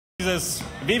Dieses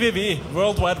www,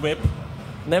 World Wide Web.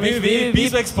 Nämlich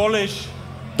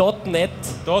www.beeswaxpolish.net.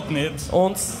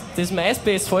 Und das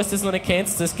MySpace, falls du das noch nicht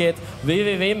kennst, das geht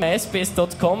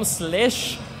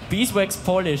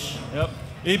www.myspace.com/beeswaxpolish. Ja,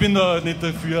 ich bin da nicht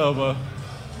dafür, aber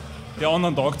die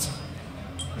anderen taugt's.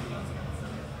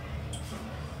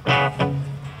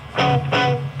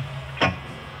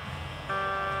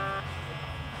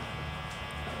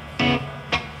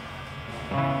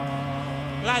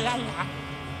 La la la.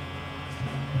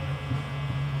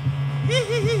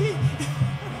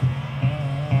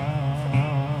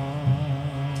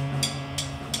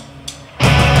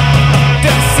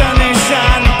 The sun is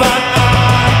shining, but I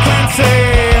can't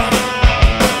see.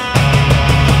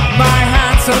 My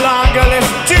hands are longer,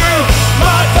 listen to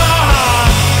my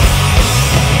thought.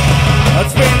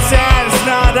 It's been said it's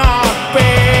not a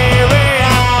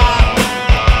barrier.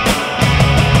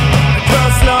 It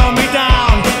will slow me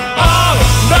down. Oh,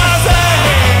 that's it.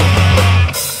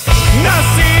 Now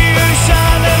see you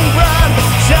shining bright,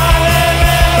 shining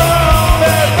in the room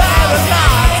without a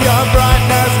light. Your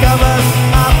brightness covers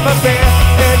up my fear,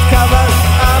 it covers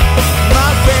up my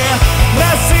fear.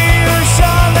 Now see you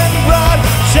shining bright,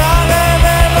 shining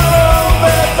in the room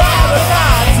without a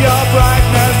light. Your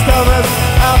brightness covers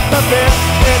up my fear,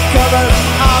 it covers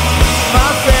up my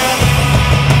fear.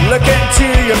 Look into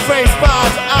your face,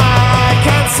 but I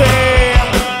can't see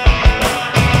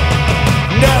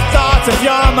the thoughts of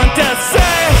your mind to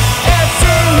say it's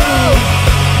true.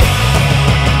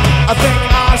 I think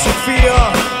I should feel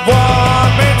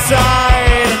warm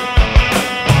inside,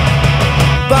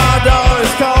 but all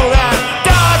is cold and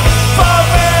dark for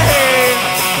me.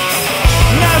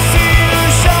 Now see you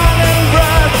shining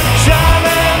bright,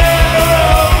 shining in the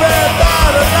room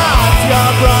without a light. Your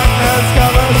brightness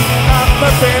covers up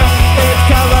my fear, it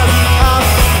covers up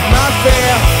my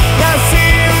fear. Now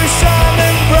see you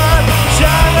shining bright,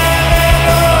 shining in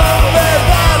the room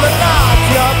without a light.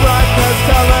 Your brightness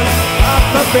covers up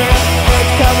my fear, it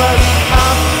covers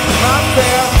up my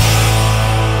fear.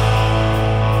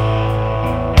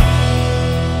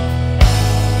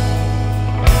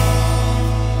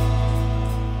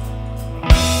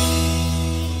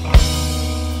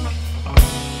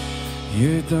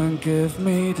 You don't give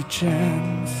me the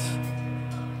chance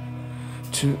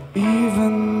to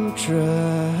even try.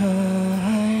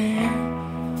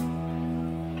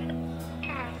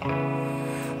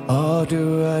 Or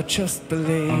do I just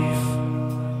believe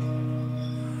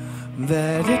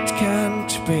that it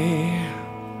can't be?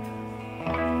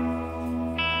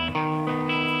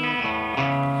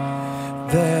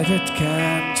 That it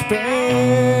can't be.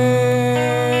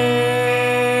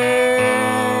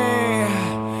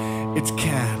 It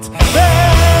can't be.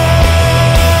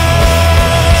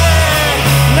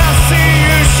 Now see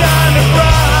you shining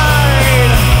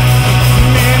bright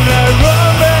in a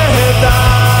room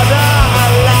without a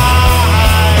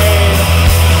light.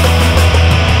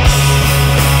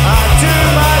 I do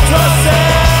my trusting.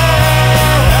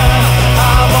 I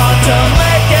want to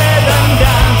make it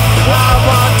undone. I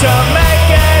want to make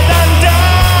it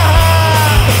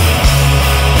undone.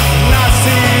 Now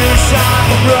see you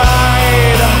shine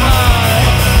bright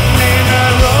in a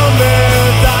room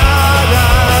without a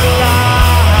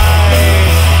light.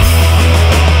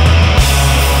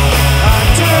 I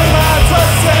do my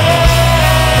trusting.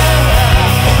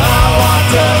 I want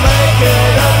to make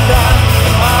it undone.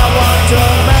 I want to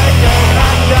make it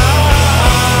undone.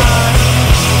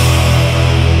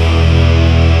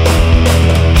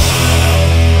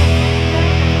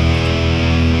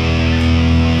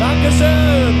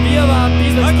 Dankeschön, wir waren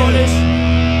Beeswax Polish.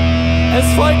 Es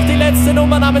folgt die letzte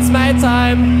Nummer namens My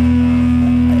Time.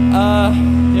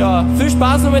 Ja, viel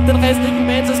Spaß noch mit den restlichen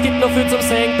Bands, es gibt noch viel zum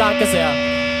Singen. Danke sehr.